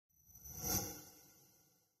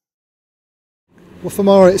Well,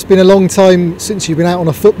 Famara, it's been a long time since you've been out on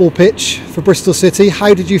a football pitch for Bristol City.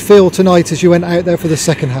 How did you feel tonight as you went out there for the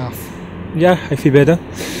second half? Yeah, I feel better.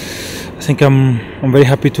 I think I'm very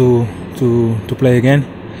happy to play again.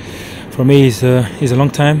 For me, it's a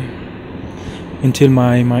long time until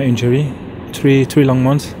my injury, three long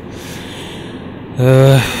months.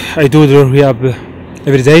 I do the rehab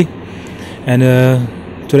every day, and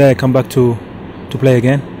today I come back to play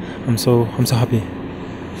again. I'm so happy.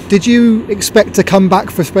 Did you expect to come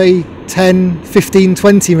back for say 10, 15,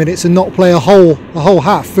 20 minutes and not play a whole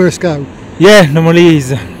half first go? Yeah, normally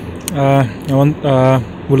I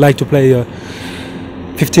would like to play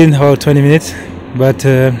 15 or 20 minutes, but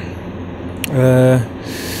I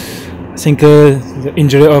think the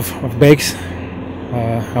injury of Bakes,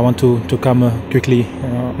 I want to come quickly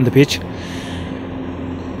on the pitch.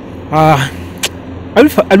 I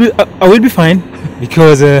will be fine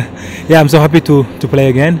because yeah, I'm so happy to play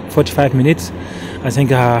again. 45 minutes, I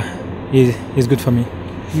think is good for me.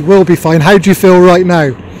 You will be fine. How do you feel right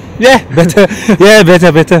now? Yeah, better. Yeah,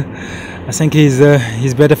 better. I think he's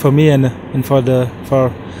better for me and for the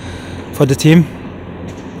team.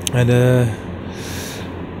 And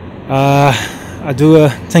I do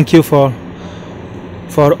thank you for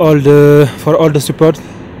all the support.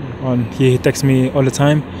 He texts me all the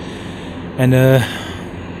time, and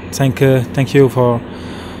thank you for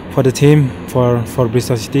the team, for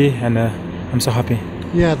Bristol City, and I'm so happy.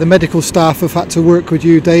 Yeah, the medical staff have had to work with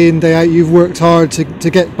you day in, day out. You've worked hard to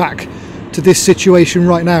get back to this situation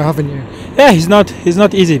right now, haven't you? Yeah, it's not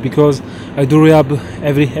easy because I do rehab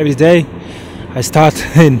every day. I start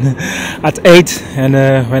at 8, and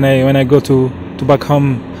when I go to back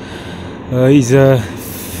home, it's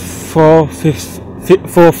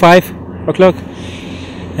 5 o'clock,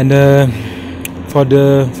 and for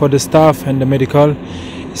the staff and the medical,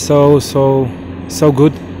 it's so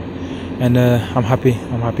good, and I'm happy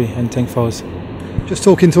and thankful. Just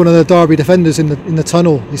talking to one of the Derby defenders in the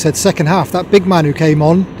tunnel, he said second half, that big man who came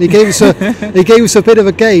on, he gave us a bit of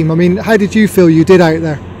a game. I mean, how did you feel you did out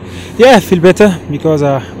there? Yeah, I feel better because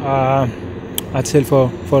I'd say for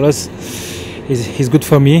us, he's good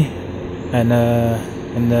for me, and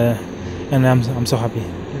I'm so happy.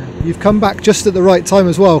 Yeah. You've come back just at the right time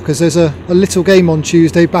as well, because there's a little game on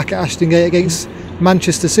Tuesday back at Ashton Gate against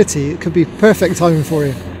Manchester City. It could be perfect timing for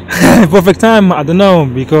you. Perfect time? I don't know,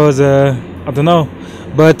 because I don't know,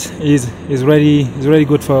 but it's really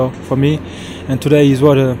good for me. And today is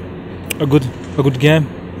what a good game.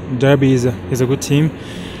 Derby is a good team,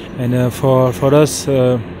 and for us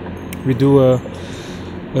we do a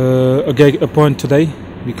point today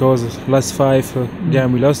because last 5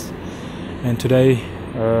 game we lost, and today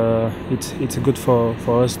it's good for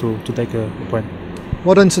us to take a point.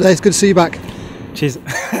 Well done today. It's good to see you back. Cheers.